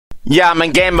Yeah, I'm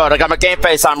in game mode. I got my game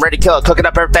face on. I'm ready to kill it. Cooking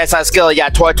up everything I skill. Yeah,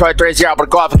 2023 I'm gonna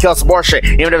go off and kill some more shit.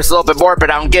 Even if it's a little bit morbid,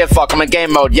 I don't give a fuck. I'm in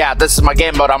game mode. Yeah, this is my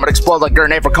game mode. I'm gonna explode like a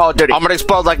grenade for Call of Duty. I'm gonna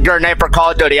explode like a grenade for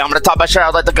Call of Duty. I'm gonna top my shit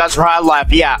out like the guns from High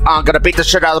Life. Yeah, I'm gonna beat the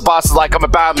shit out of the bosses like I'm a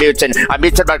biomutant. I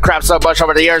mutated my crap so much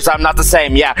over the years, I'm not the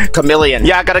same. Yeah, chameleon.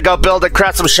 Yeah, I gotta go build and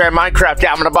craft some shit in Minecraft.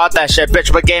 Yeah, I'm gonna bot that shit.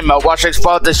 Bitch, with game mode. Watch it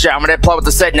explode this shit. I'm gonna implode with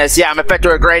the sickness. Yeah, I'm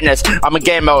infected with greatness. I'm in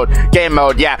game mode. Game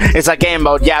mode. Yeah, it's that game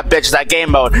mode. Yeah, bitch, it's that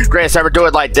game mode. Greatest ever do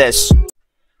it like this.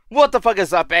 What the fuck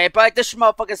is up, everybody? This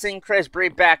motherfucker Sing Chris Bree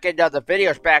back into the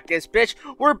videos back this bitch.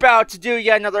 We're about to do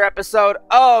yet another episode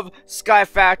of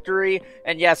Skyfactory.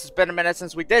 And yes, it's been a minute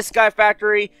since we did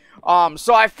Skyfactory.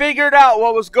 So I figured out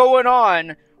what was going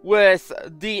on with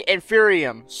the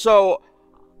Inferium. So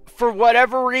for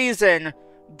whatever reason,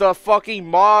 the fucking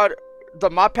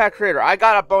modpack creator, I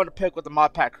got a bone to pick with the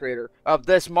modpack creator of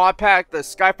this modpack, the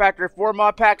Skyfactory 4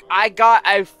 modpack. I got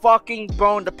a fucking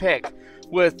bone to pick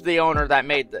with the owner that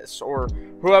made this, or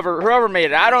whoever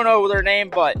made it. I don't know their name,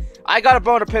 but I got a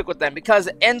bone to pick with them because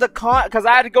because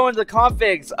I had to go into the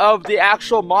configs of the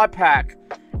actual mod pack,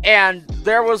 and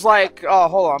there was like, oh,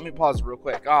 hold on, let me pause real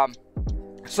quick.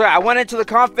 So I went into the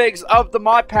configs of the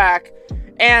mod pack,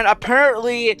 and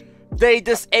apparently they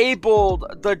disabled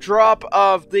the drop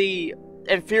of the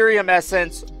Inferium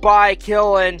essence by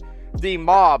killing the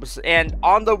mobs. And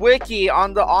on the wiki,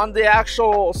 on the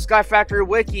actual Skyfactory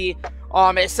wiki,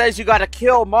 it says you gotta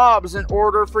kill mobs in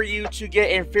order for you to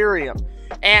get Inferium.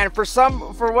 And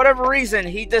for whatever reason,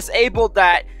 he disabled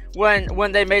that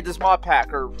when they made this mod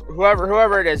pack, or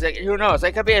whoever it is. Who knows?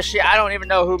 It could be a shit. I don't even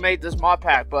know who made this mod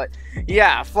pack, but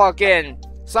yeah, fucking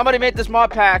somebody made this mod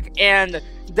pack and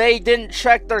they didn't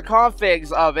check their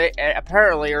configs of it,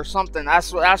 apparently, or something.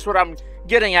 That's what I'm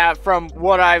getting at from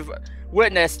what I've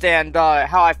witnessed and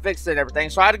how I fixed it and everything.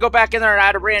 So I had to go back in there and I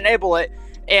had to re-enable it.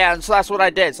 And so that's what I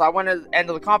did. So I went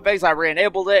into the configs, I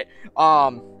re-enabled it,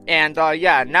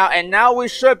 yeah, now we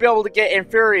should be able to get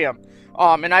Inferium.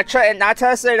 And I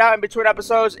tested it out in between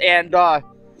episodes, and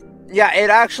yeah, it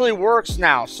actually works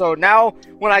now. So now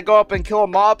when I go up and kill a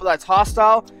mob that's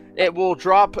hostile, it will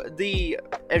drop the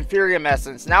Inferium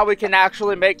essence. Now we can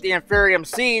actually make the Inferium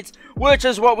seeds, which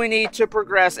is what we need to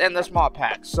progress in this mod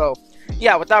pack. So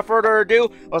yeah, without further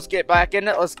ado, let's get back in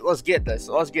it. Let's get this.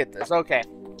 Okay.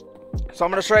 So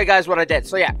I'm going to show you guys what I did.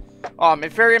 So yeah,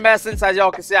 Inferium essence, as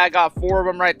y'all can see, I got 4 of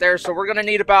them right there. So we're going to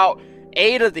need about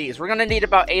 8 of these. We're going to need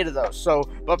about 8 of those. So,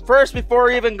 but first, before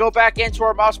we even go back into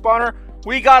our mouse spawner,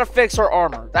 we got to fix our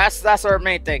armor. That's our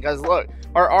main thing. Because look,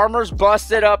 our armor's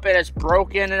busted up and it's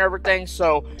broken and everything.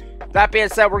 So that being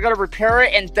said, we're going to repair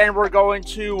it, and then we're going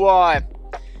to,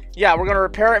 yeah, we're going to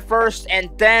repair it first, and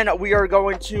then we are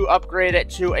going to upgrade it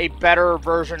to a better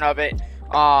version of it.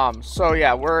 So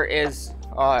yeah, where is...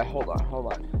 hold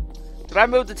on. Did I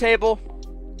move the table?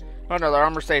 Oh no, the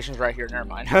armor station's right here. Never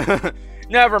mind.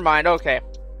 Never mind. Okay.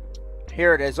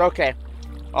 Here it is. Okay.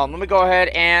 Let me go ahead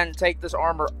and take this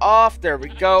armor off. There we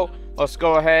go. Let's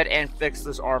go ahead and fix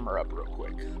this armor up real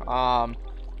quick.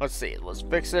 Let's see. Let's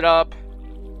fix it up.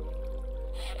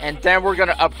 And then we're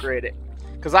gonna upgrade it.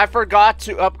 Because I forgot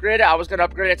to upgrade it. I was gonna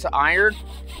upgrade it to iron,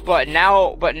 but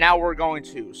now we're going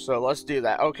to. So let's do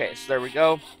that. Okay, so there we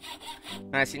go.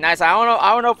 Nice. I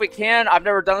don't know if we can. I've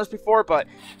never done this before, but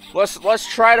let's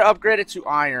try to upgrade it to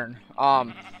iron.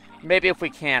 Maybe if we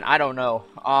can. I don't know.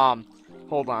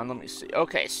 Hold on. Let me see.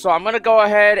 Okay, so I'm gonna go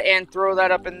ahead and throw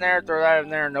that up in there. Throw that in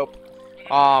there. Nope.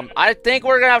 I think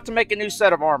we're gonna have to make a new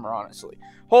set of armor. Honestly.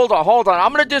 Hold on.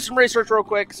 I'm gonna do some research real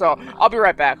quick. So I'll be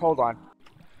right back. Hold on.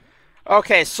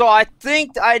 Okay, so I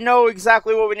think I know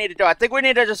exactly what we need to do. I think we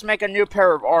need to just make a new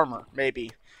pair of armor, maybe.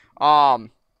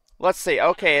 Let's see.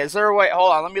 Okay, is there a way?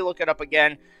 Hold on, let me look it up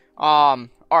again.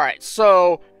 Alright,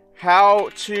 so how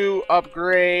to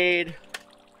upgrade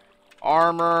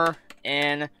armor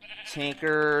in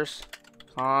Tinker's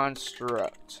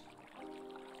Construct.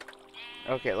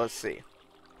 Okay, let's see.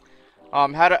 How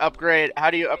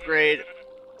do you upgrade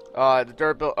the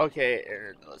durability? Okay,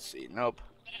 let's see. Nope.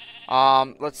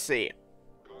 Let's see.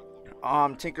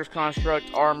 Tinker's Construct,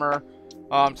 armor.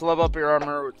 To level up your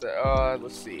armor with the,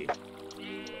 let's see.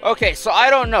 Okay, so I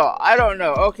don't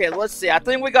know. Okay, let's see. I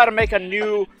think we gotta make a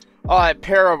new,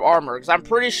 pair of armor, because I'm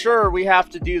pretty sure we have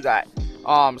to do that.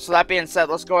 So that being said,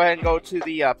 let's go ahead and go to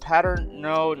the, pattern,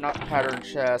 no, not pattern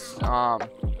chest.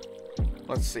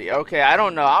 Let's see. Okay, I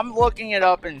don't know. I'm looking it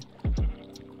up and,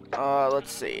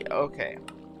 let's see. Okay.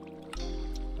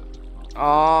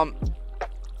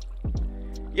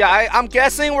 Yeah, I'm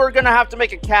guessing we're gonna have to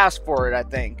make a cast for it. I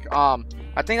think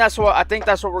that's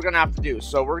what we're gonna have to do.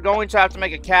 So we're going to have to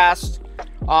make a cast.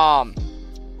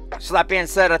 So that being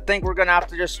said, I think we're gonna have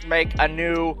to just make a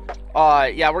new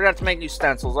Yeah, we're gonna have to make new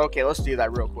stencils. Okay, let's do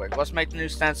that real quick. Let's make the new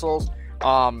stencils.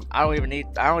 I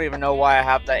don't even know why I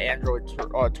have that Android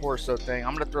torso thing.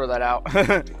 I'm gonna throw that out.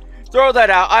 Throw that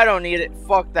out. I don't need it.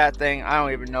 Fuck that thing. I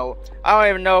don't even know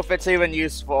if it's even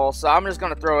useful. So I'm just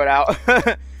gonna throw it out.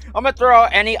 I'm gonna throw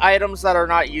out any items that are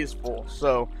not useful.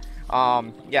 So,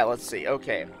 yeah, let's see.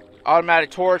 Okay,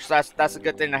 automatic torch. That's a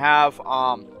good thing to have.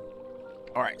 All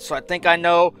right. So I think I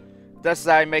know. This is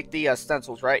how I make the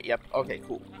stencils, right? Yep. Okay.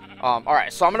 Cool. All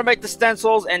right. So I'm gonna make the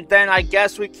stencils, and then I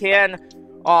guess we can.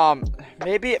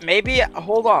 Maybe.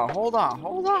 Hold on.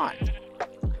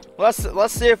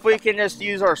 Let's see if we can just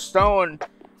use our stone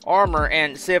armor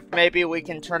and see if maybe we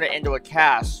can turn it into a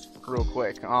cast real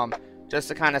quick. Just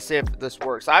to kind of see if this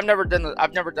works. I've never done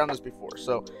this before,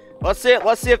 so let's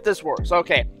see if this works.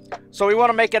 Okay, so we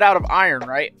want to make it out of iron,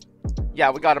 right? Yeah,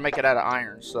 we got to make it out of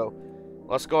iron. So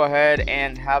let's go ahead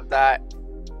and have that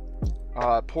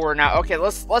pour now. Okay,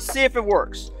 let's see if it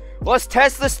works. Let's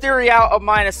test this theory out of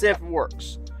mine and see if it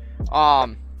works.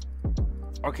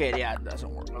 Okay, yeah, it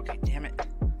doesn't work. Okay, damn it.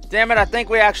 I think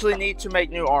we actually need to make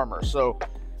new armor. So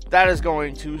that is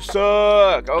going to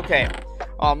suck. Okay.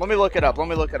 Let me look it up.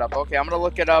 Okay, I'm gonna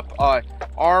look it up.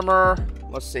 Armor.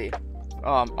 Let's see.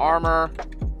 Armor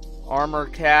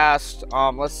cast.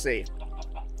 Let's see.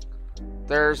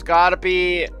 There's gotta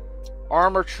be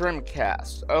armor trim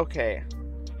cast. Okay.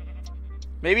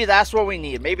 Maybe that's what we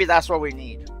need. Maybe.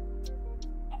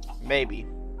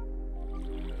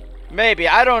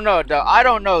 I don't know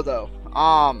though.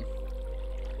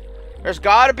 There's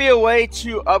gotta be a way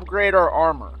to upgrade our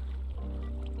armor.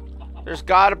 There's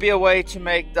got to be a way to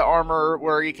make the armor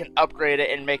where you can upgrade it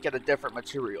and make it a different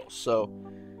material. So,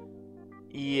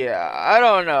 yeah, I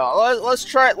don't know. Let's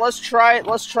try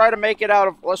to make it out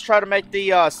of. Let's try to make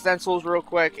the stencils real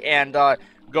quick and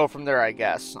go from there, I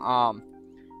guess. Yeah,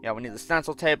 we need the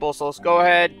stencil table. So let's go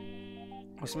ahead.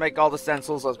 Let's make all the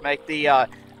stencils. Let's make the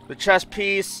chest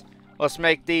piece. Let's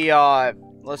make the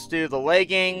let's do the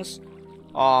leggings.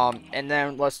 And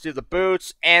then let's do the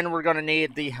boots, and we're gonna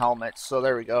need the helmet. So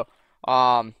there we go.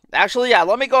 Actually, yeah,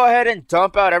 let me go ahead and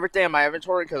dump out everything in my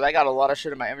inventory because I got a lot of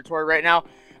shit in my inventory right now.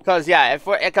 Because yeah, if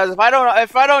I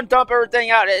don't dump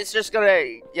everything out, it's just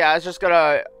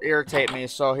gonna irritate me.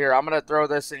 So here, I'm gonna throw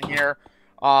this in here.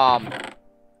 All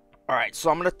right, so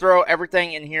I'm gonna throw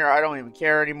everything in here. I don't even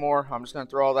care anymore. I'm just gonna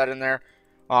throw all that in there,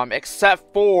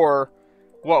 except for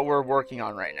what we're working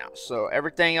on right now. So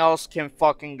everything else can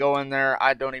fucking go in there.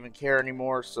 I don't even care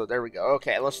anymore. So there we go.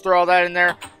 Okay, let's throw all that in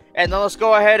there. And then let's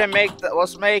go ahead and make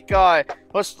let's try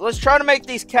to make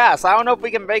these casts. I don't know if we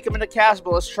can make them into casts,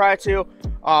 but let's try to.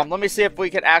 Let me see if we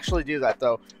can actually do that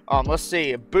though. Let's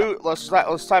see. Boot. Let's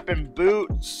type in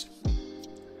boots.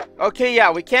 Okay,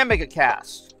 yeah, we can make a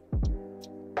cast.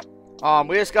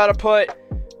 We just gotta put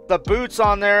the boots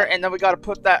on there, and then we gotta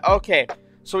put that. Okay,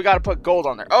 so we gotta put gold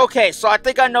on there. Okay, so I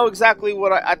think I know exactly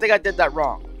what I think I did that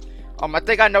wrong. I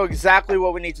think I know exactly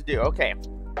what we need to do. Okay.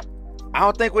 I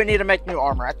don't think we need to make new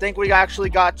armor. I think we actually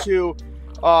got to,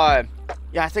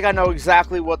 yeah, I think I know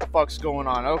exactly what the fuck's going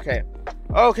on. Okay.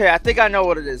 Okay, I think I know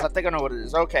what it is.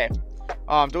 Okay.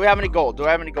 Do we have any gold?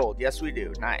 Yes, we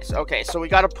do. Nice. Okay, so we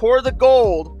got to pour the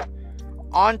gold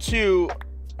onto,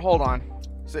 hold on.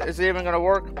 Is it even going to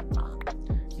work?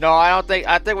 No, I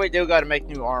think we do got to make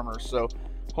new armor, so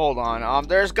hold on.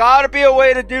 There's got to be a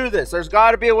way to do this. In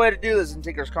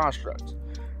Tinker's Construct.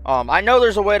 I know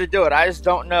there's a way to do it. I just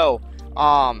don't know.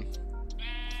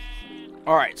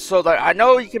 Alright, so I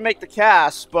know you can make the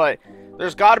cast, but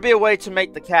there's got to be a way to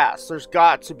make the cast. There's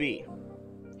got to be.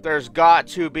 Let's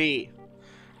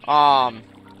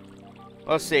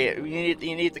see. You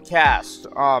need the cast.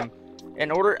 How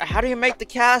do you make the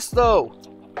cast though?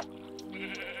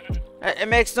 It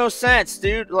makes no sense,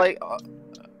 dude. Like,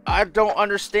 I don't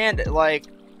understand it. Like,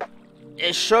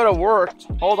 it should have worked.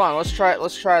 Hold on, let's try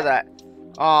that.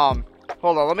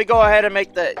 Hold on, let me go ahead and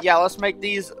make the, yeah, let's make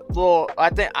these little,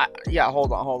 yeah,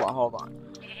 hold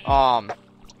on.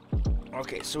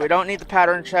 Okay, so we don't need the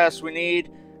pattern chest, we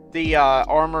need the,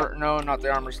 armor, no, not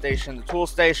the armor station, the tool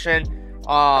station.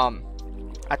 I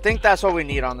think that's what we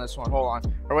need on this one, hold on.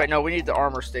 Or wait, no, we need the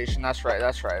armor station, that's right,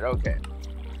 okay.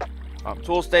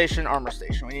 Tool station, armor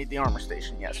station, we need the armor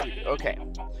station, yes, we do, okay.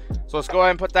 So let's go ahead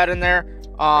and put that in there.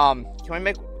 Can we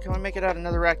make it out of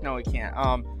another rack? No, we can't,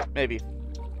 maybe.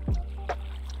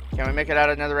 Can we make it out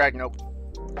of another rack? Nope.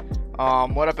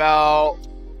 What about?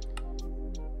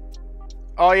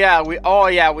 Oh yeah,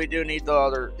 we do need the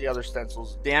other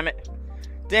stencils. Damn it.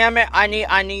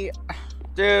 I need.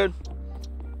 Dude,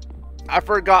 I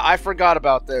forgot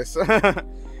about this. I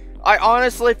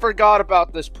honestly forgot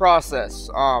about this process.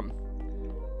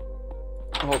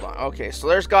 Hold on. Okay, so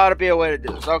there's got to be a way to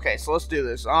do this. Okay, so let's do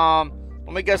this. Let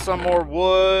me get some more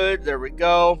wood. There we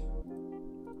go.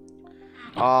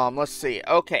 Let's see.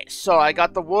 Okay, so I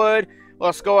got the wood.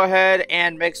 Let's go ahead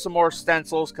and make some more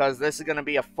stencils, because this is going to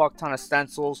be a fuck ton of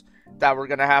stencils that we're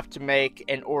going to have to make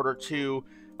in order to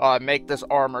make this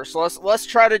armor. So let's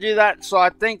try to do that. So I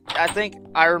think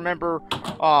I remember,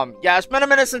 yeah, it's been a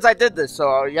minute since I did this.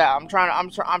 So yeah,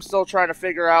 I'm still trying to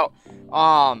figure out,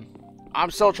 I'm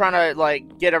still trying to,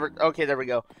 like, get okay, there we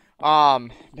go.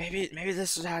 Maybe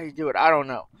this is how you do it. I don't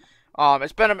know.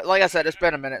 It's been, like I said, it's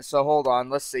been a minute. So hold on.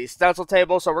 Let's see. Stencil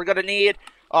table. So we're gonna need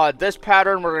this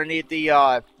pattern. We're gonna need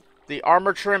the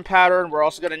armor trim pattern. We're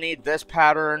also gonna need this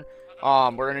pattern.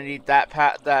 We're gonna need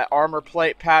that armor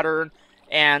plate pattern.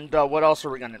 And what else are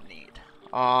we gonna need?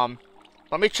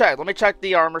 Let me check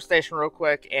the armor station real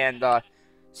quick and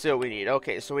see what we need.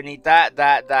 Okay, so we need that,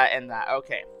 and that.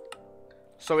 Okay.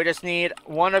 So we just need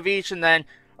one of each, and then,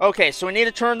 okay, so we need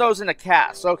to turn those into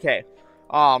casts. Okay.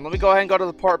 Let me go ahead and go to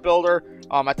the part builder.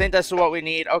 I think this is what we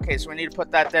need. Okay, so we need to put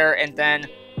that there, and then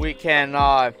we can,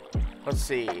 let's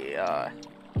see,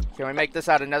 can we make this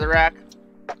out of netherrack?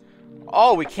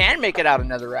 Oh, we can make it out of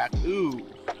netherrack. Ooh.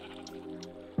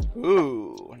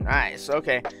 Ooh, nice.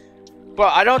 Okay.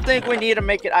 But I don't think we need to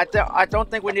make it, I don't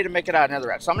think we need to make it out of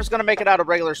netherrack. So I'm just going to make it out of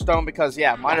regular stone because,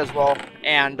 yeah, might as well.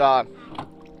 And,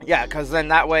 yeah, because then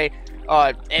that way,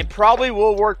 it probably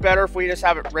will work better if we just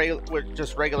have it with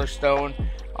just regular stone.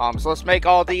 So let's make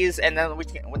all these, and then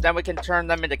we can turn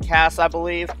them into casts, I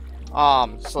believe.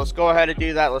 So let's go ahead and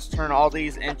do that. Let's turn all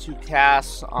these into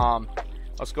casts.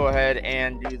 Let's go ahead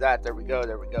and do that. There we go.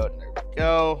 There we go. There we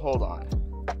go. Hold on.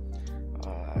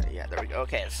 Yeah, there we go.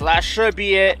 Okay, so that should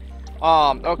be it.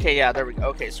 Okay, yeah, there we go.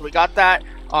 Okay, so we got that.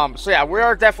 So yeah, we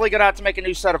are definitely gonna have to make a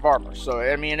new set of armor. So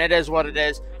I mean, it is what it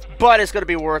is. But it's going to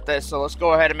be worth it, so let's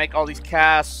go ahead and make all these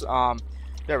casts.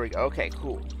 There we go. Okay,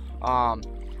 cool.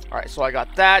 Alright, so I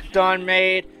got that done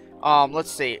made. Let's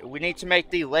see. We need to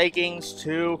make the leggings,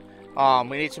 too.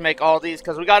 We need to make all these,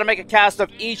 because we got to make a cast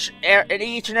of each and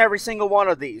every single one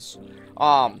of these.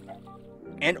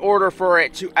 In order for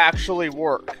it to actually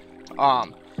work.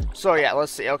 So, yeah,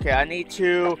 let's see. Okay, I need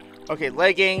to... Okay,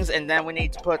 leggings, and then we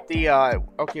need to put the...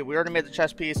 Okay, we already made the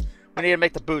chest piece. We need to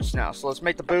make the boots now. So let's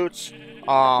make the boots.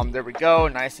 There we go.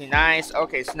 Nicey nice.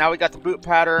 Okay, so now we got the boot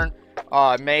pattern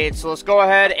made. So let's go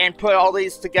ahead and put all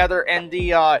these together in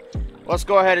the let's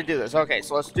go ahead and do this. Okay,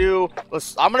 so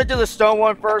I'm gonna do the stone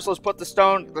one first. Let's put the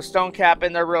stone cap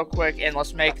in there real quick, and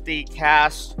let's make the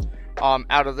cast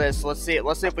out of this. Let's see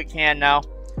if we can now.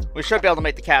 We should be able to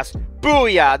make the cast.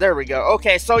 Booyah! There we go.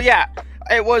 Okay, so yeah,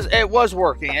 it was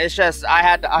working. It's just I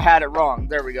had it wrong.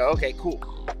 There we go. Okay, cool.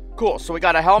 Cool, so we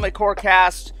got a helmet core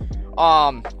cast.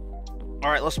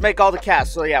 Alright, let's make all the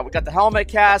casts. So yeah, we got the helmet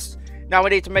cast. Now we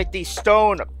need to make the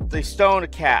stone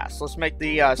cast. Let's make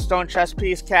the stone chest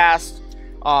piece cast.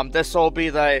 This will be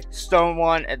the stone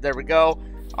one, and there we go.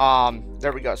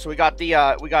 There we go. So we got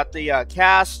the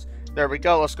cast. There we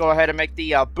go. Let's go ahead and make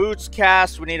the boots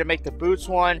cast. We need to make the boots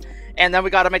one, and then we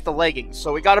got to make the leggings.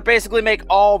 So we got to basically make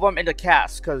all of them into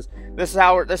casts, because this is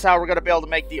how we're gonna be able to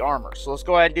make the armor. So let's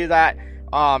go ahead and do that.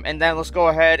 And then let's go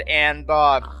ahead and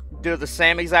do the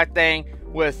same exact thing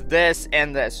with this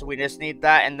and this. So we just need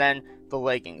that, and then the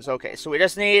leggings. Okay, so we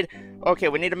need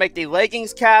to make the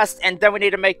leggings cast, and then we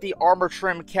need to make the armor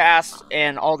trim cast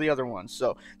and all the other ones.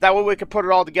 So that way we can put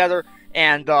it all together,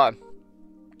 and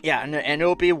yeah, and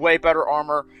it'll be way better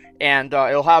armor, and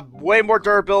it'll have way more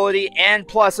durability, and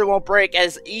plus it won't break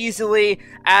as easily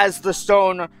as the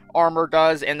stone armor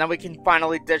does. And then we can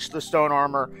finally ditch the stone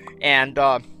armor, and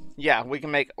yeah, we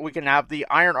can have the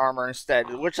iron armor instead,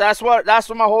 which that's what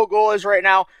my whole goal is right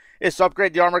now, is to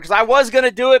upgrade the armor, because I was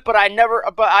gonna do it, but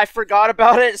I forgot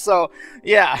about it. So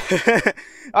yeah.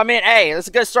 I mean, hey, it's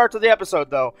a good start to the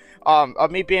episode though, of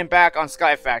me being back on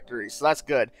Skyfactory, so that's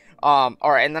good.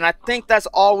 Alright, and then I think that's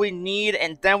all we need,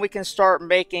 and then we can start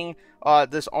making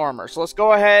this armor. So let's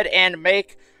go ahead and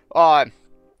make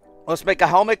let's make a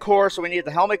helmet core. So we need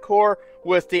the helmet core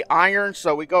with the iron.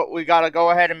 So we gotta go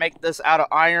ahead and make this out of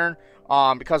iron,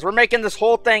 because we're making this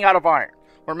whole thing out of iron.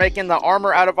 We're making the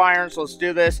armor out of iron, so let's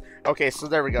do this. Okay, so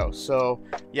there we go. So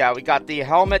yeah, we got the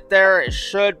helmet there. It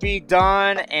should be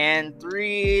done. And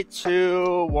 3,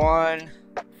 2, 1,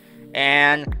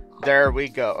 and there we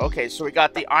go. Okay, so we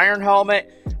got the iron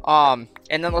helmet.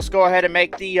 And then let's go ahead and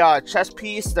make the chest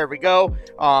piece. There we go.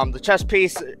 The chest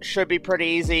piece should be pretty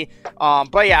easy.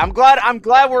 But yeah, I'm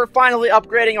glad we're finally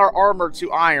upgrading our armor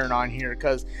to iron on here,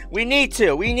 because we need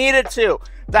to. We needed to.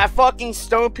 That fucking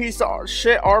stone piece of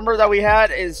shit armor that we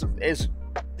had is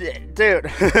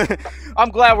dude. I'm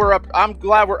glad we're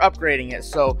upgrading it.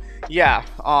 So yeah,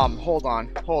 hold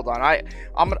on.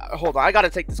 I gotta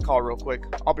take this call real quick.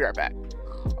 I'll be right back.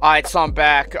 Alright, so I'm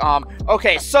back.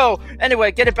 Okay, so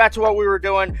anyway, getting back to what we were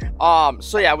doing.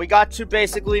 So yeah, we got to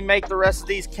basically make the rest of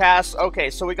these casts. Okay,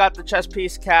 so we got the chest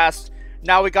piece cast.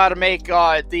 Now we got to make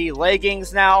the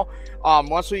leggings now.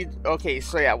 Okay,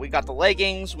 so yeah, we got the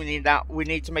leggings. We need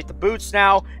to make the boots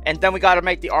now, and then we got to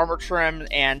make the armor trim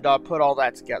and put all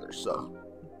that together. So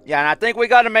yeah, and I think we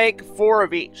got to make 4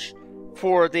 of each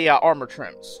for the armor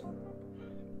trims,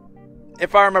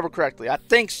 if I remember correctly. I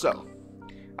think so.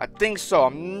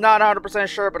 I'm not 100%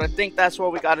 sure, but I think that's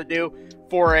what we got to do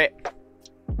for it.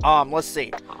 Let's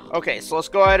see. Okay, so let's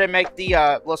go ahead and make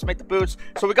the let's make the boots.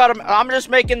 So we got them. I'm just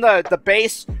making the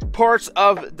base parts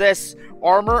of this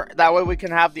armor. That way we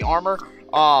can have the armor.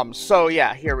 So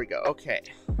yeah, here we go. Okay.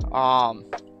 Yeah,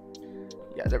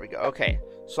 there we go. Okay.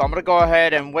 So I'm gonna go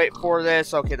ahead and wait for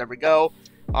this. Okay, there we go.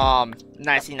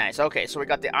 Nicey nice. Okay, so we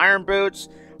got the iron boots.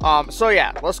 So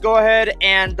yeah, let's go ahead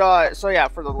and so yeah,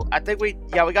 I think we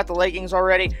got the leggings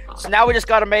already. So now we just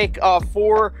got to make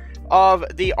 4 of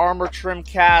the armor trim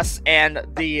casts and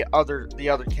the other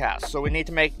casts. So we need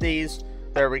to make these.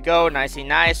 There we go, nicey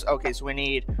nice. Okay, so we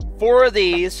need 4 of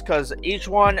these because each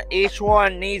one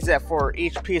needs it for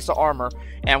each piece of armor,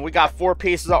 and we got 4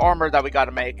 pieces of armor that we got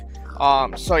to make.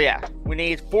 So yeah, we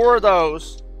need 4 of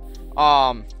those.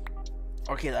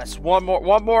 Okay, that's one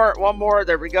more.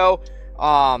 There we go.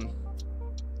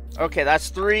 Okay, that's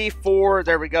 3, 4.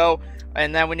 There we go.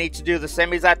 And then we need to do the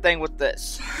same exact thing with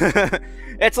this.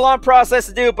 It's a long process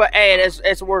to do, but hey,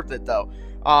 it's worth it though.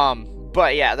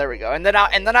 But yeah, there we go. And then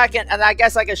I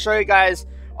guess I can show you guys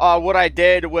what I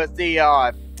did with the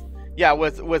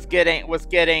with getting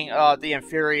the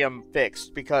Inferium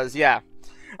fixed, because yeah,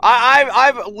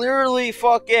 I've literally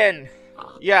fucking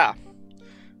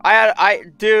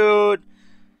dude,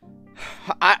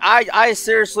 I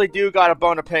seriously do got a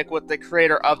bone to pick with the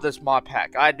creator of this mod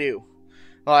pack. I do.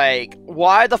 Like,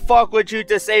 why the fuck would you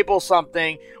disable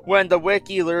something when the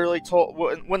wiki literally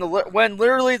when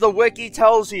literally the wiki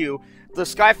tells you, the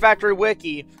Skyfactory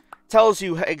wiki tells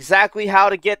you exactly how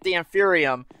to get the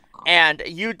Inferium, and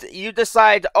you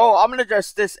decide, oh, I'm gonna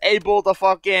just disable the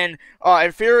fucking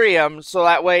Inferium so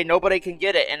that way nobody can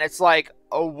get it, and it's like,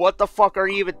 oh, what the fuck are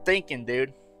you even thinking,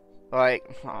 dude? Like,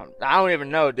 I don't even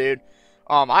know, dude.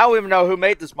 I don't even know who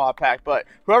made this mod pack, but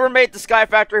whoever made the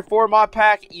Skyfactory 4 mod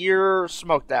pack, you're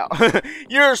smoked out.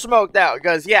 You're smoked out,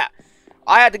 because, yeah,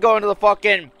 I had to go into the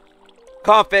fucking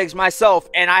configs myself,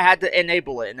 and I had to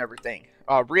enable it and everything.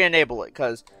 Re-enable it,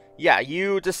 because, yeah,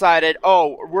 you decided,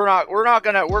 oh, we're not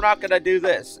gonna do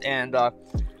this, and,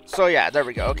 so, yeah, there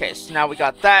we go. Okay, so now we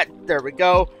got that. There we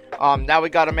go. Now we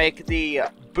gotta make the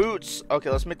boots. Okay,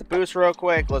 let's make the boots real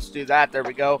quick. Let's do that. There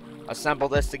we go. Assemble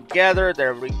this together.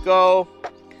 There we go.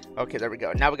 Okay, there we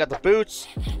go. Now we got the boots,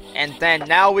 and then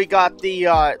now we got the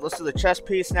let's do the chest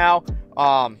piece now.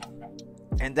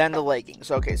 And then the leggings.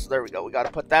 Okay, so there we go. We got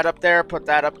to put that up there,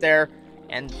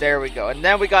 and there we go. And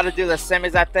then we got to do the same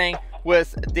exact thing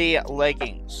with the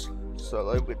leggings.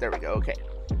 So there we go. Okay,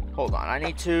 hold on. I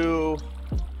need to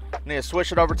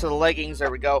switch it over to the leggings.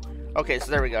 There we go. Okay,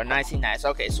 so there we go. Nicey nice.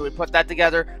 Okay, so we put that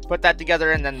together,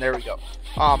 and then there we go.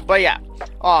 But yeah,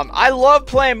 I love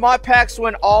playing mod packs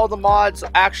when all the mods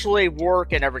actually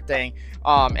work and everything.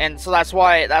 And so that's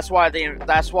why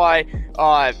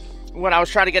when I was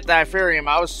trying to get that Inferium,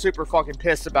 I was super fucking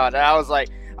pissed about it. I was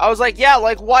like, yeah,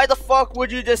 like, why the fuck would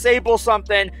you disable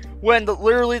something when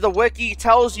literally the wiki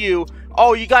tells you,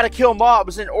 oh, you gotta kill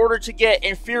mobs in order to get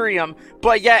Inferium,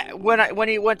 but yet when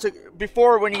he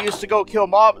used to go kill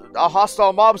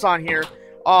hostile mobs on here,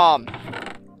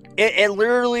 it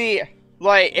literally,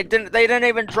 like, they didn't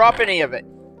even drop any of it.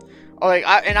 Like,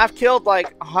 I've killed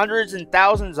like hundreds and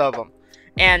thousands of them,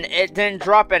 and it didn't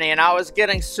drop any, and I was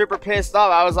getting super pissed off.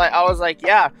 I was like,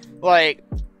 yeah, like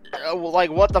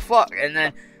what the fuck? And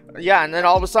then yeah, and then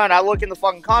all of a sudden I look in the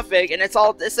fucking config and it's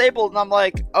all disabled, and I'm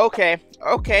like, okay.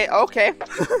 I'm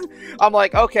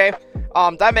like, okay,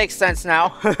 that makes sense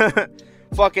now.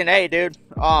 Fucking A, dude.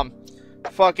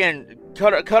 Fucking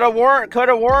could have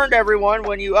warned everyone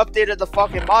when you updated the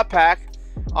fucking mod pack.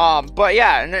 But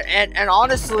yeah, and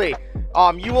honestly,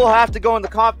 you will have to go in the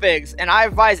configs, and I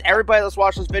advise everybody that's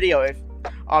watched this video,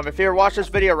 if you're watching this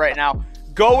video right now,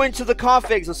 go into the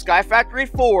configs of Skyfactory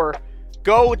 4.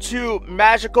 Go to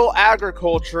Mystical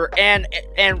Agriculture and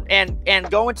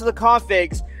go into the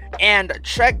configs and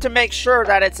check to make sure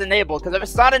that it's enabled. Because if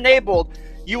it's not enabled,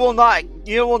 you will not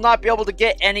be able to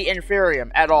get any Inferium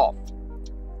at all.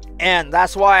 And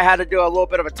that's why I had to do a little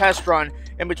bit of a test run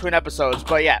in between episodes.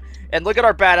 But yeah, and look at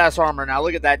our badass armor now.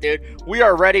 Look at that, dude. We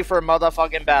are ready for a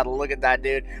motherfucking battle. Look at that,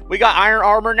 dude. We got iron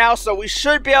armor now, so we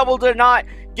should be able to not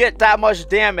get that much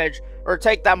damage or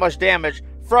take that much damage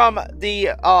from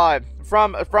the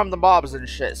from the mobs and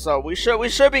shit. So we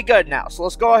should be good now. So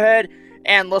let's go ahead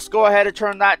and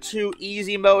turn that to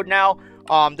easy mode now.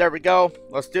 There we go.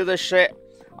 Let's do this shit.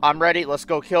 I'm ready. Let's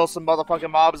go kill some motherfucking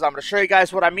mobs. I'm gonna show you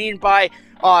guys what I mean by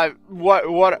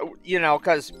what you know,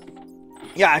 cause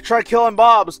yeah, I tried killing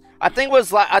mobs. I think it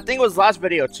was last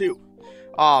video too.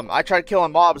 I tried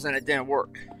killing mobs and it didn't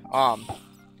work.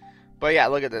 But yeah,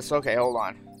 look at this. Okay, hold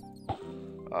on.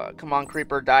 Come on,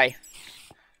 creeper, die.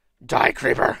 Die,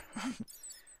 creeper.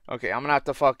 Okay, I'm gonna have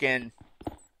to fucking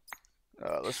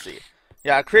let's see.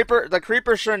 Yeah, the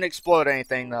creeper shouldn't explode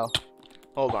anything though.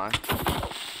 Hold on.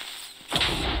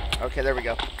 Okay, there we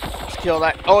go. Let's kill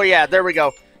that. Oh yeah, there we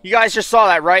go. You guys just saw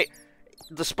that, right?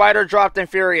 The spider dropped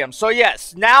Inferium. So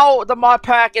yes, now the mod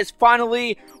pack is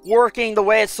finally working the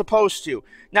way it's supposed to.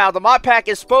 Now the mod pack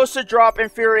is supposed to drop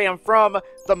Inferium from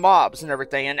the mobs and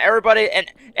everything, and everybody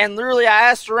and literally I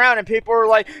asked around and people were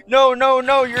like, no,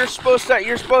 you're supposed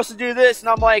to do this, and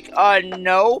I'm like,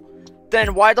 no.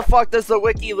 Then why the fuck does the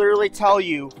wiki literally tell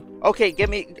you? Okay,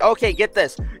 get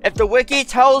this. If the wiki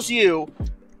tells you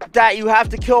that you have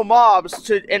to kill mobs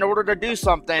in order to do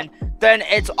something, then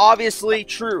it's obviously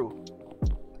true.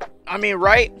 I mean,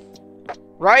 right?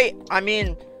 I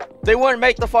mean, they wouldn't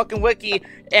make the fucking wiki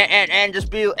and just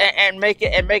be and make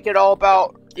it all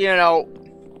about, you know,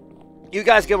 you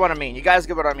guys get what I mean.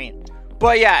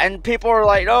 But yeah, and people are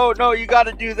like, oh no, you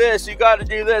gotta do this,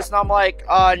 and I'm like,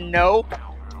 no.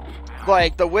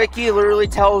 Like, the wiki literally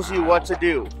tells you what to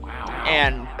do,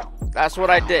 and that's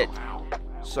what I did.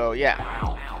 So yeah,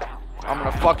 I'm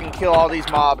gonna fucking kill all these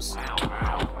mobs.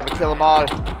 I'm gonna kill them all.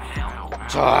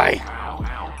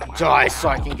 Die so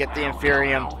I can get the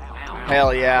Inferium.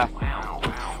 Hell yeah,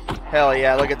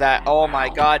 look at that. Oh my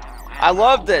god, I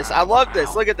love this,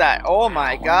 look at that. Oh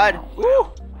my god.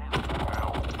 Woo.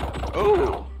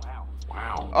 Ooh.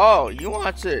 Oh, you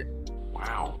want to.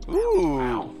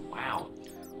 Ooh.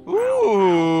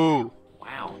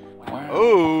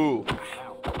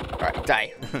 Alright,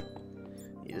 die.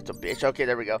 You little bitch. Okay,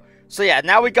 there we go. So yeah,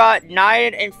 now we got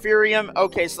 9 Inferium.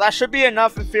 Okay, so that should be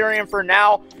enough Inferium for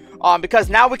now. Because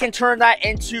now we can turn that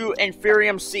into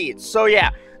Inferium seeds. So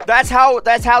yeah, that's how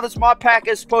this mod pack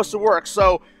is supposed to work.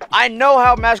 So I know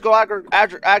how Mystical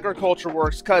Agriculture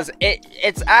works, because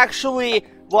it's actually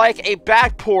like a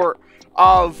backport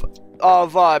of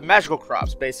magical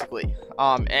crops, basically.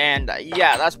 And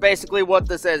yeah, that's basically what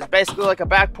this is. Basically like a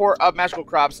backport of magical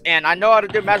crops, and I know how to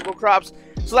do magical crops,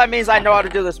 so that means I know how to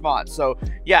do this mod. So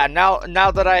yeah, now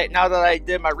that I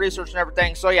did my research and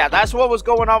everything, so yeah, that's what was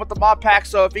going on with the mod pack.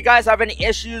 So if you guys have any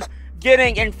issues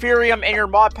getting Inferium in your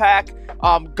mod pack,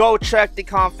 go check the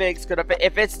configs, because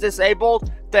if it's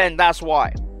disabled, then that's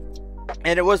why.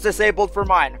 And it was disabled for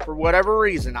mine for whatever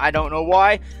reason. I don't know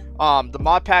why. The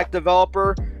mod pack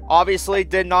developer obviously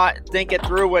did not think it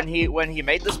through when he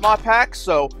made this mod pack.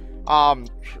 So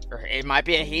it might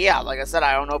be a he. Like I said,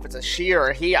 I don't know if it's a she or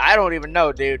a he. I don't even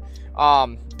know, dude.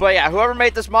 But yeah, whoever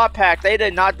made this mod pack, they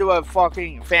did not do a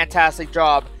fucking fantastic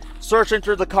job searching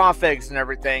through the configs and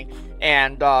everything.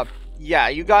 And yeah,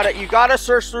 you gotta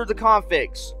search through the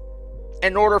configs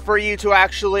in order for you to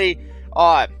actually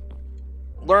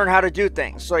learn how to do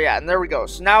things. So yeah, and there we go.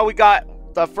 So now we got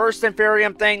the first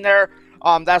Inferium thing there.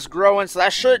 That's growing, so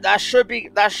that should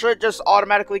just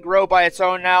automatically grow by its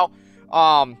own now.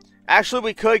 Actually,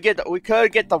 we could get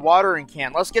the watering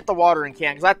can. Let's get the watering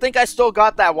can, because I think I still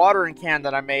got that watering can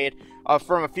that I made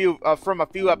from a few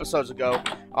episodes ago.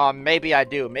 Maybe I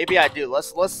do.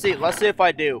 Let's see if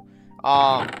I do.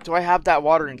 Do I have that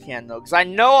watering can though? Because I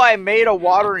know I made a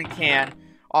watering can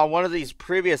on one of these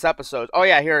previous episodes. Oh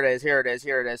yeah, here it is.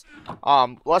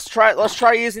 Let's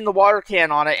try using the water can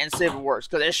on it and see if it works,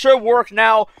 because it should work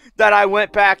now that I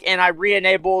went back and I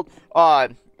re-enabled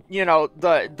you know,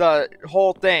 the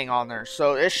whole thing on there.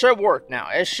 So it should work now.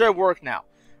 Let's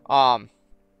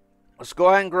go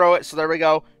ahead and grow it. So there we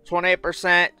go.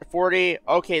 28%, 40.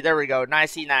 Okay, there we go.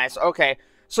 Nicey nice. Okay.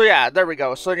 So yeah, there we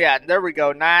go.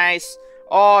 Nice.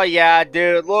 Oh yeah,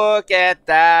 dude. Look at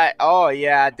that. Oh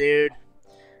yeah, dude.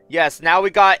 Yes, now we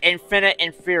got infinite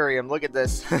Inferium. Look at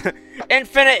this.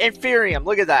 Infinite Inferium.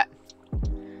 Look at that.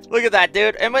 Look at that,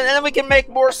 dude. And then we can make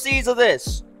more seeds of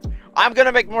this. I'm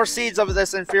gonna make more seeds of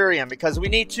this Inferium, because we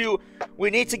need to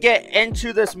get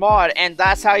into this mod, and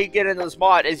that's how you get into this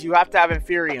mod, is you have to have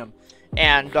Inferium.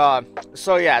 And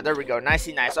so yeah, there we go,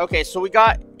 nicey nice. Okay, so we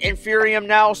got Inferium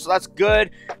now, so that's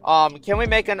good. Can we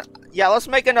make yeah, let's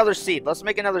make another seed. Let's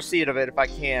make another seed of it if I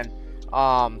can.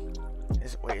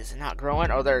 Wait, is it not growing?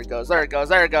 Oh, there it goes, there it goes,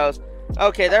 there it goes.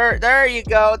 Okay, there you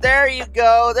go, there you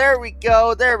go, there we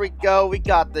go, there we go. We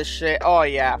got this shit. Oh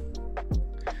yeah.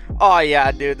 Oh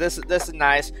yeah, dude, this is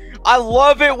nice. I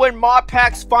love it when mod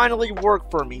packs finally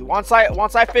work for me. Once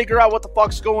I figure out what the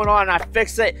fuck's going on and I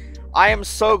fix it, I am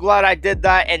so glad I did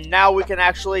that, and now we can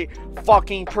actually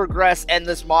fucking progress in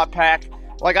this mod pack.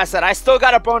 Like I said, I still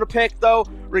got a bone to pick though,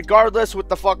 regardless with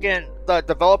the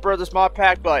developer of this mod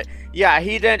pack. But yeah,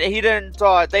 they didn't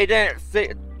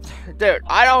dude,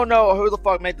 I don't know who the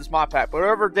fuck made this mod pack, but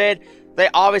whoever did, they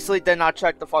obviously did not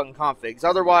check the fucking configs.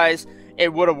 Otherwise,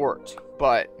 it would have worked.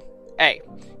 But hey,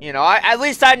 you know, at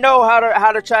least I know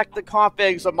how to check the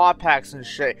configs of mod packs and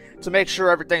shit to make sure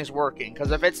everything's working.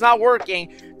 Because if it's not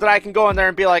working, then I can go in there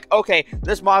and be like, okay,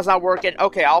 this mod's not working.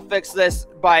 Okay, I'll fix this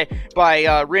by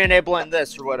re-enabling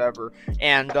this or whatever.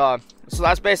 And so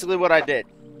that's basically what I did.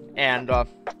 And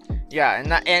yeah,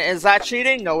 and is that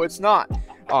cheating? No, it's not.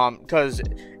 Because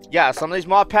yeah, some of these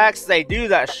mod packs, they do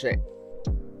that shit.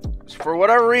 For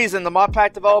whatever reason, the mod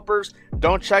pack developers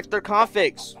don't check their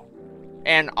configs.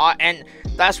 And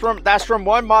that's from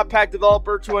one mod pack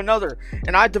developer to another.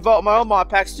 And I developed my own mod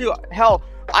packs too. Hell,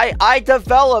 I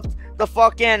developed the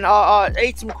fucking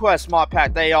Atom Quest mod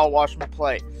pack that y'all watched me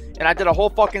play, and I did a whole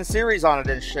fucking series on it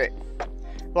and shit.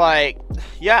 Like,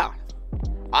 yeah,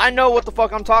 I know what the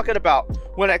fuck I'm talking about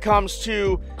when it comes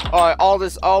to all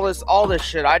this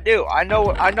shit. I do. I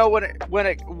know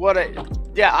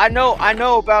yeah, I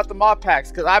know about the mod packs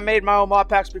because I made my own mod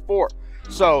packs before.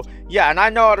 So, yeah, and I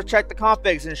know how to check the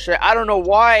configs and shit. I don't know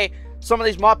why some of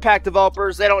these mod pack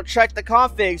developers, they don't check the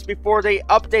configs before they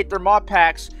update their mod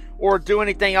packs or do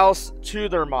anything else to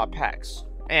their mod packs.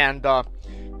 And,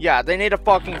 yeah, they need to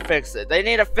fucking fix it. They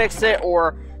need to fix it,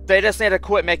 or they just need to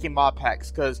quit making mod packs.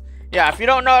 Because, yeah, if you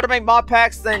don't know how to make mod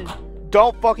packs, then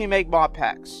don't fucking make mod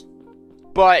packs.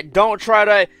 But don't try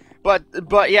to,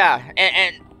 but yeah,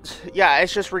 and yeah,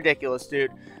 it's just ridiculous,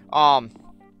 dude.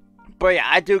 But yeah,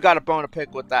 I do got a bone to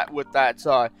pick with that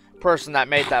person that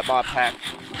made that mod pack,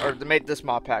 or made this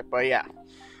mod pack. But yeah,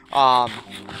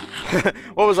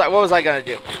 what was I gonna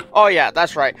do? Oh yeah,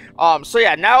 that's right. So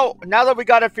yeah, now that we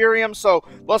got Inferium, so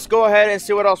let's go ahead and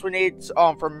see what else we need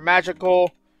for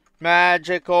magical.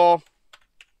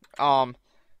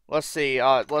 Let's see.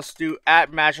 Let's do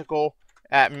at magical.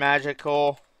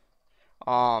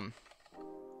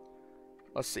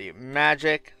 Let's see,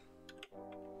 magic.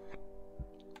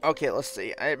 Okay, let's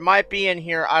see. It might be in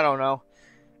here. I don't know.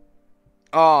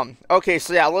 Okay,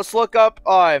 so yeah, let's look up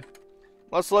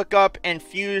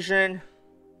infusion.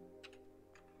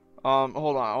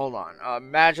 Hold on.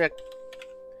 Magic.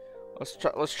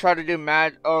 Let's try to do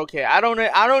okay, I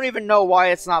don't even know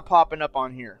why it's not popping up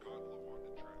on here.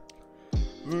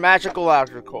 Magical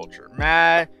agriculture.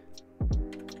 Magical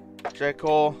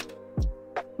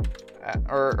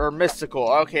or mystical.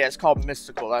 Okay, it's called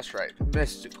mystical. That's right.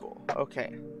 Mystical.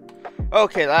 Okay.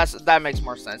 Okay, that makes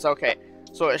more sense. Okay.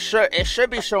 So it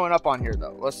should be showing up on here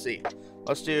though. Let's see.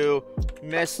 Let's do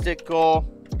mystical.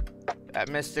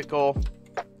 Mystical.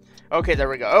 Okay, there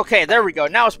we go. Okay, there we go.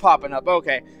 Now it's popping up.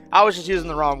 Okay. I was just using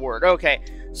the wrong word. Okay.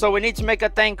 So we need to make a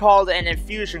thing called an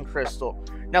infusion crystal.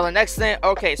 Now the next thing,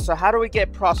 okay, so how do we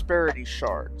get prosperity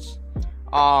shards?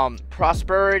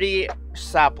 Prosperity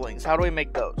saplings. How do we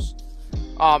make those?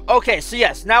 Okay, so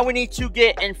yes, now we need to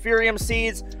get Inferium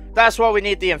seeds. That's why we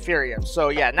need the Inferium. So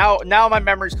yeah, now my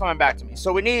memory's coming back to me.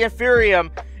 So we need Inferium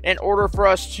in order for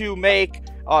us to make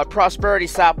prosperity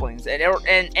saplings.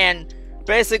 And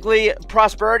basically,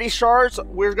 prosperity shards,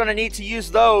 we're gonna need to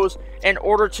use those in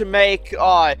order to make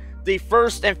the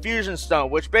first infusion stone,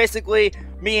 which basically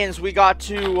means we got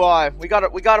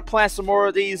to plant some more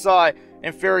of these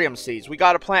Inferium seeds. We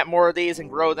got to plant more of these and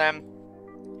grow them.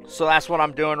 So that's what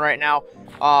I'm doing right now.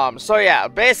 So yeah,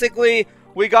 basically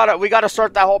we gotta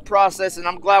start that whole process, and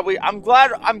I'm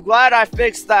glad I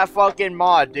fixed that fucking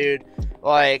mod, dude.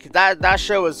 Like that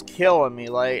shit was killing me.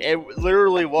 Like it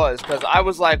literally was, because I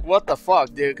was like, what the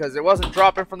fuck, dude? Because it wasn't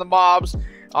dropping from the mobs,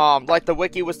 like the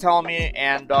wiki was telling me,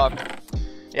 and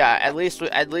yeah, at least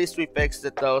we fixed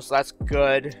it though, so that's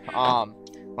good.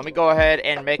 Let me go ahead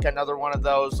and make another one of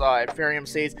those Inferium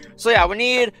seeds. So yeah, we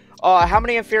need how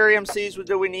many Inferium seeds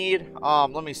do we need?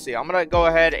 Let me see. I'm gonna go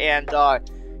ahead and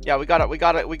yeah, we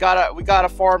gotta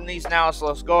farm these now. So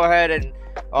let's go ahead and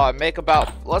make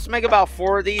about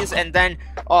 4 of these, and then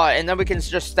we can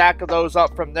just stack those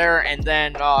up from there, and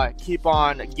then keep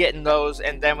on getting those,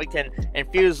 and then we can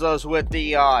infuse those with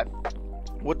the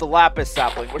with the lapis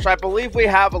sapling, which I believe we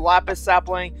have a lapis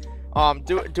sapling.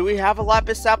 Do we have a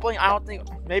lapis sapling? I don't think.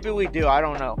 Maybe we do. I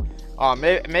don't know.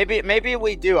 Maybe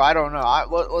we do. I don't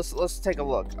know. Let's take a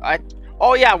look.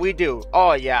 Oh yeah, we do.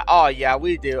 Oh yeah,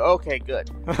 we do. Okay, good.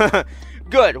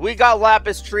 Good. We got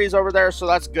lapis trees over there, so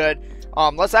that's good.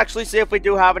 Let's actually see if we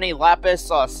do have any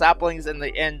lapis saplings in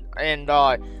the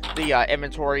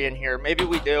inventory in here. Maybe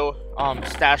we do.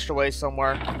 Stashed away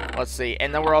somewhere. Let's see.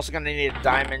 And then we're also gonna need a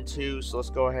diamond too. So let's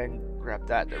go ahead and grab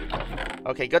that. There we go.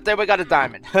 Okay, good thing we got a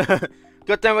diamond.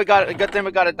 Good thing we got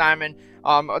a diamond.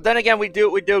 Then again, we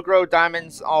do grow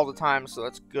diamonds all the time, so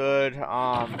that's good.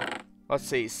 Let's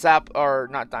see.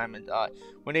 Not diamond.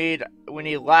 We need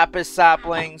lapis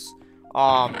saplings.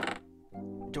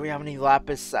 Do we have any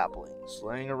lapis saplings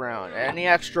laying around? Any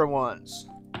extra ones?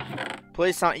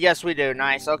 Please tell me. Yes, we do.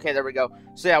 Nice. Okay, there we go.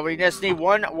 So yeah, we just need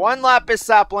one lapis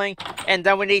sapling, and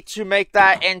then we need to make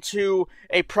that into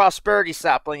a prosperity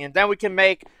sapling, and then we can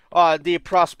make the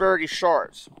prosperity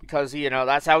shards, because you know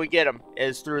that's how we get them,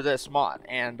 is through this mod.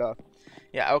 And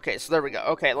yeah, okay, so there we go.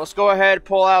 Okay, let's go ahead,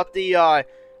 pull out the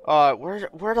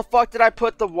where the fuck did I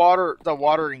put the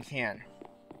watering can?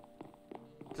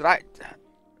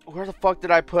 Where the fuck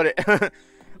did I put it?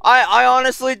 I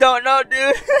honestly don't know,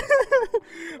 dude.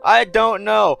 I don't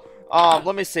know.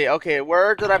 Let me see. Okay,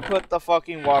 where did I put the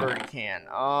fucking watering can?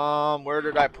 Where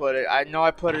did I put it? I know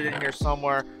I put it in here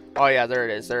somewhere. Oh yeah, there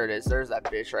it is. There it is. There's that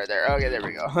bitch right there. Okay, there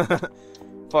we go.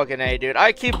 Fucking A, dude.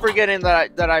 I keep forgetting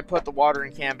that I put the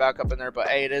watering can back up in there, but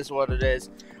hey, it is what it is.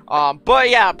 But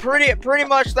yeah, pretty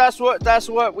much that's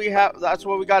what we have. That's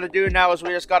what we got to do now, is we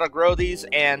just got to grow these,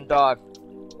 and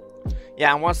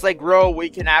yeah, and once they grow, we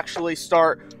can actually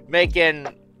start making,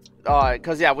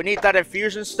 cause yeah, we need that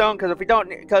infusion stone. Cause if we don't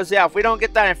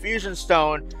get that infusion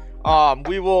stone,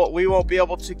 we won't be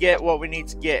able to get what we need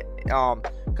to get.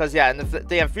 Cause yeah, and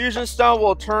the infusion stone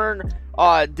will turn,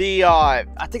 I think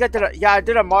I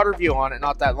did a mod review on it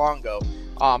not that long ago.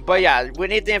 But yeah, we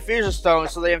need the infusion stone.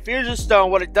 So the infusion stone,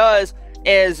 what it does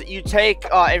is you take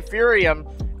Inferium,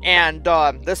 and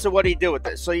this is what you do with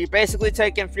it. So you basically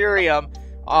take Inferium.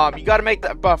 You gotta make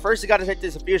that, but first you gotta take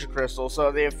this infusion crystal.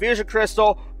 So the infusion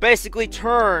crystal basically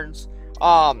turns,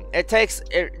 it takes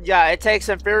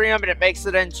Inferium and it makes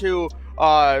it into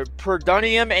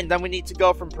Perdunium, and then we need to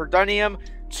go from Perdunium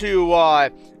to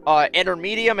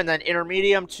Intermedium, and then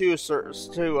Intermedium to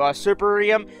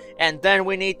Superium, and then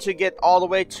we need to get all the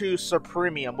way to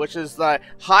Supremium, which is the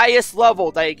highest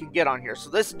level that you can get on here. So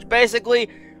this is basically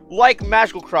like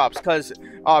magical crops, because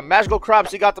magical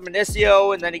crops, you got the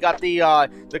Minicio, and then you got the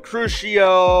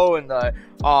Crucio, and the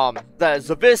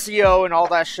Zavicio, and all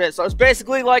that shit. So it's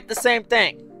basically like the same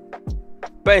thing.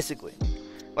 Basically,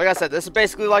 like I said, this is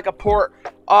basically like a port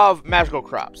of magical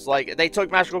crops. Like, they took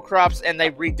magical crops and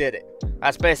they redid it.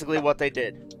 That's basically what they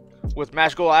did with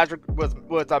Mystical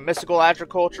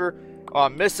Agriculture.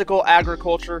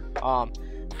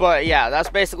 But yeah, that's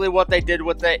basically what they did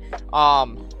with it.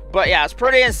 But yeah, it's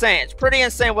pretty insane. It's pretty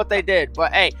insane what they did.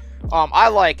 But hey, I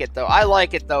like it though. I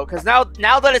like it though, because now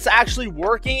that it's actually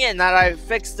working, and that I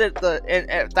fixed it, in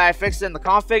the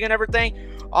config and everything.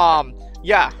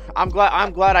 Yeah, I'm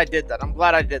glad I did that. I'm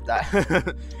glad I did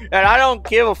that. And I don't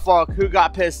give a fuck who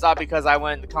got pissed off because I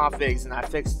went into configs and I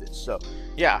fixed it. So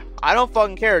yeah, I don't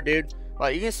fucking care, dude.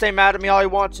 Like, you can stay mad at me all you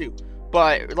want to,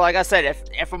 but like I said,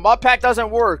 if a mod pack doesn't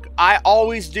work, I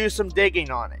always do some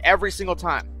digging on it every single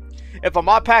time. If a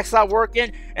mod pack's not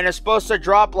working and it's supposed to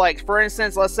drop, like, for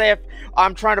instance, let's say if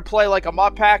I'm trying to play like a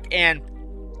mod pack and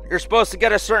you're supposed to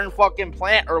get a certain fucking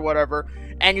plant or whatever,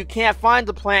 and you can't find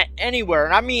the plant anywhere,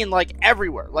 and I mean like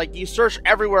everywhere, like you search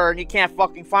everywhere and you can't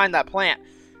fucking find that plant,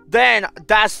 then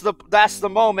that's the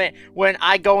moment when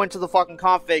I go into the fucking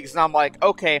configs and I'm like,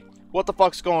 okay, what the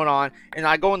fuck's going on? And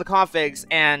I go in the configs,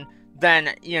 and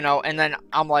then, you know, and then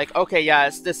I'm like, okay, yeah,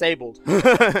 it's disabled.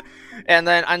 and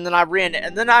then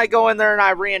I go in there and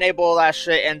I re-enable that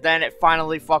shit, and then it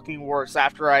finally fucking works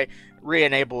after I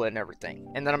re-enable it and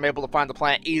everything. And then I'm able to find the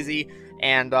plant easy,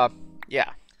 and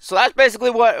yeah. So that's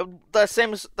basically what the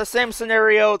same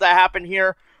scenario that happened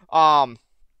here.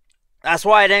 That's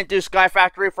why I didn't do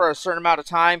Skyfactory for a certain amount of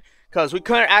time, because we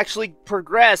couldn't actually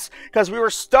progress, because we were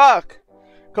stuck.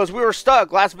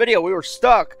 Last video, we were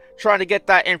stuck trying to get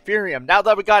that Inferium. Now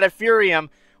that we got Inferium,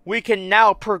 we can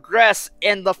now progress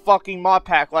in the fucking mod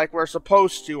pack like we're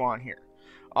supposed to on here.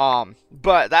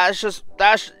 But I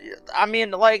mean,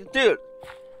 like, dude,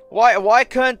 why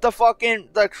couldn't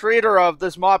the creator of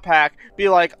this mod pack be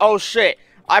like, oh shit,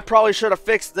 I probably should have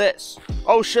fixed this.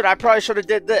 Oh shit, I probably should have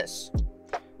did this.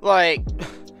 Like,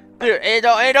 dude, it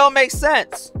don't make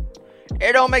sense.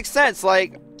 It don't make sense.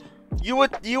 Like, you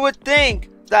would think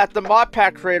that the mod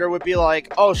pack creator would be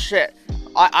like, oh shit,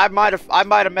 I might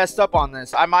have messed up on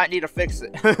this. I might need to fix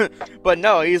it. But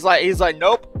no, he's like,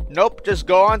 nope, just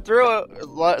go on through it,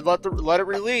 let it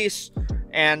release,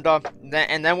 and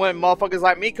then when motherfuckers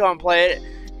like me come and play it,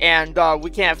 and we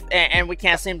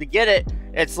can't seem to get it,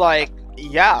 it's like,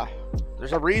 yeah,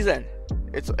 there's a reason.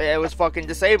 It was fucking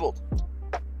disabled,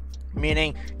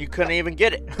 meaning you couldn't even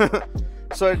get it.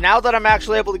 So now that I'm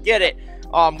actually able to get it,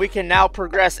 we can now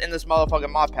progress in this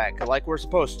motherfucking mod pack like we're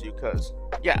supposed to, cause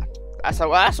yeah.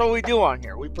 That's what we do on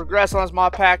here. We progress on this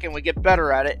mod pack and we get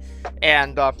better at it.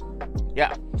 And,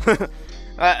 yeah.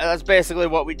 That's basically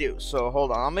what we do. So,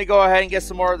 hold on. Let me go ahead and get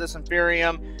some more of this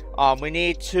Inferium. We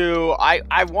need to...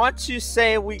 I want to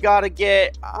say we gotta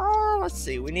get... let's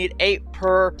see. We need 8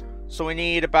 per. So, we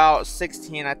need about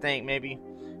 16, I think, maybe.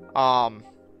 I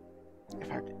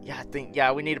think...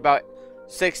 Yeah, we need about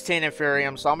 16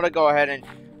 Inferium. So, I'm gonna go ahead and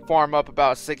farm up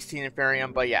about 16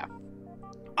 Inferium. But, yeah.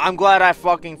 I'm glad I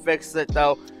fucking fixed it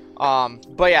though.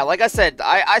 But yeah, like I said,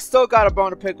 I still got a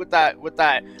bone to pick with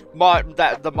the mod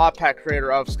pack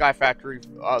creator of Skyfactory,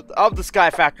 of the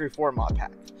Skyfactory 4 mod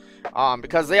pack,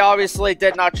 because they obviously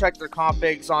did not check their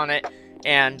configs on it,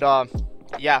 and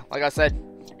yeah, like I said,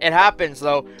 it happens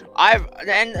though. I've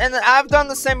done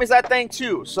the same exact thing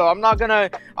too, so I'm not gonna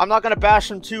bash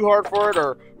them too hard for it,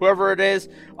 or whoever it is.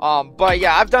 But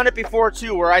yeah, I've done it before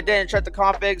too, where I didn't check the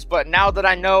configs. But now that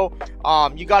I know,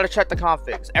 you gotta check the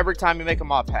configs every time you make a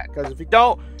mod pack, because if you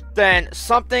don't, then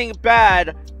something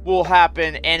bad will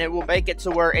happen, and it will make it to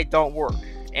where it don't work.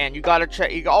 And you gotta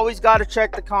check. You always gotta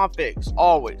check the configs,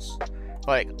 always,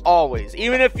 like always.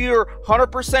 Even if you're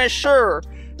 100% sure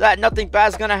that nothing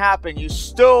bad's gonna happen, you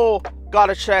still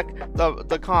gotta check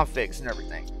the configs and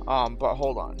everything. But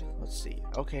hold on, let's see.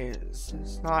 Okay, this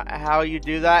is not how you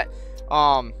do that.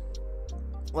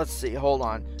 Let's see, hold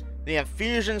on. The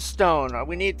infusion stone,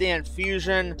 we need the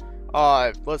infusion,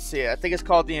 let's see, I think it's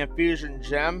called the infusion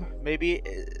gem, maybe,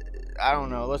 I don't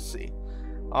know, let's see.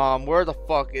 Where the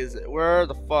fuck is it? Where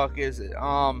the fuck is it?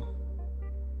 Why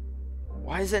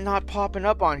is it not popping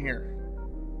up on here?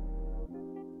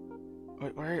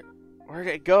 Wait, where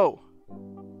did it go?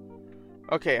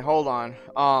 Okay, hold on.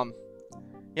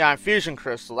 Yeah, infusion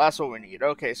crystal, that's what we need.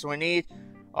 Okay, so we need,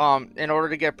 in order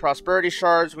to get prosperity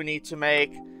shards, we need to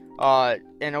make,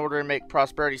 in order to make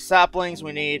prosperity saplings,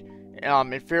 we need,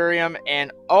 Inferium,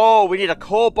 and, oh, we need a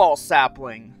cobalt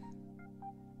sapling.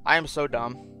 I am so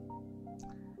dumb.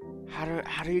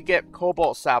 How do you get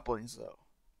cobalt saplings, though?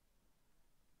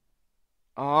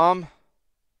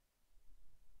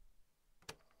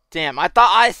 Damn, I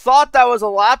thought that was a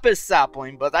lapis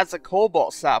sapling, but that's a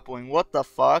cobalt sapling. What the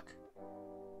fuck?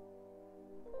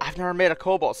 I've never made a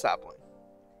cobalt sapling.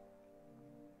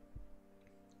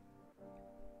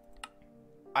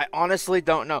 I honestly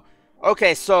don't know.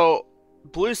 Okay, so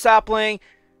blue sapling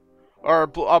or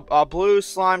blue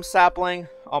slime sapling.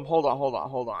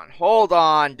 Hold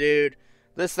on, dude.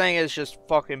 This thing is just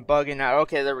fucking bugging out.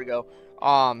 Okay, there we go.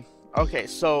 Okay,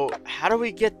 so how do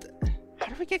we get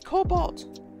cobalt?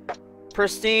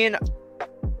 Pristine.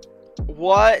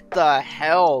 What the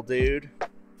hell, dude?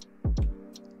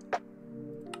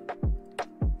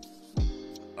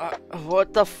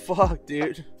 What the fuck,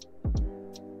 dude?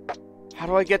 How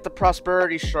do I get the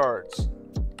prosperity shards?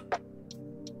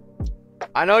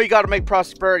 I know you gotta make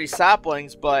prosperity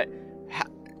saplings, but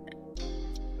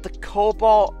the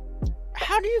cobalt...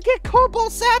 How do you get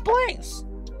cobalt saplings?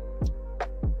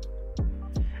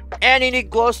 And you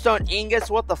need glowstone ingots,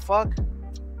 what the fuck?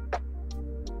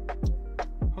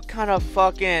 What kind of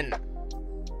fucking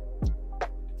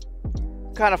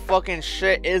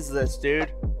shit is this,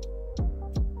 dude?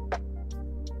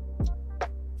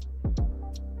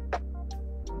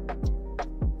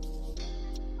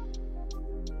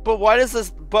 But why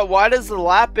does the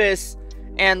lapis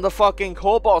and the fucking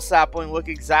cobalt sapling look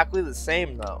exactly the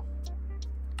same though?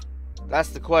 That's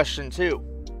the question too.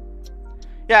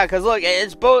 Yeah, cause look,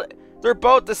 they're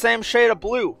both the same shade of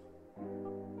blue.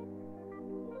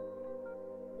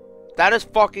 That is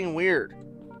fucking weird.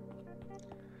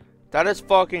 That is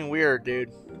fucking weird,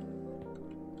 dude.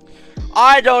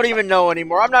 I don't even know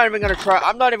anymore. I'm not even gonna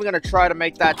try to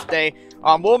make that today.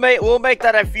 We'll make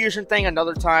that infusion thing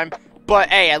another time. But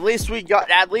hey, at least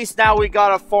now we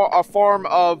got a form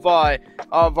of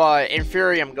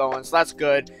Inferium going, so that's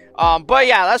good. But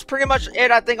yeah, that's pretty much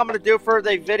it. I think I'm gonna do for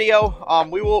the video.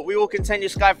 We will continue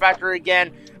Skyfactory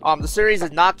again. The series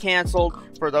is not canceled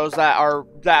for those that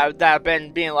have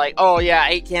been being like, oh yeah,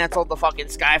 I canceled the fucking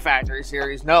Skyfactory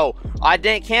series. No, I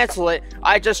didn't cancel it.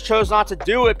 I just chose not to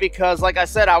do it because, like I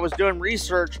said, I was doing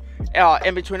research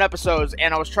in between episodes,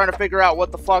 and I was trying to figure out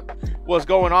what the fuck was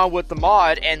going on with the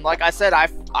mod, and like I said, I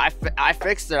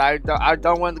fixed it. I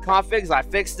done one of the configs, I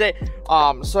fixed it.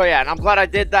 So yeah, and I'm glad I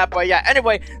did that. But yeah,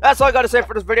 anyway, that's all I gotta say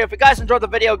for this video. If you guys enjoyed the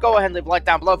video, go ahead and leave a like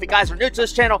down below. If you guys are new to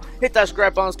this channel, hit that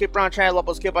subscribe button. Let's keep around channel up.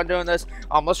 Let's keep on doing this.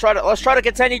 Let's try to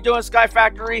continue doing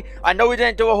Skyfactory. I know we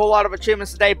didn't do a whole lot of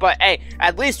achievements today, but hey,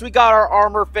 at least we got our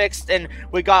armor fixed, and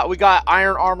we got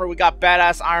iron armor. We got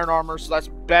badass iron armor, so that's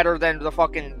better than the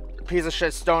fucking piece of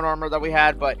shit stone armor that we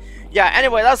had. But yeah,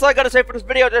 anyway, that's all I gotta say for this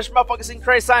video. This is motherfucking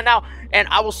Crazy sign now, and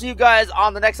I will see you guys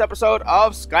on the next episode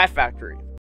of Skyfactory.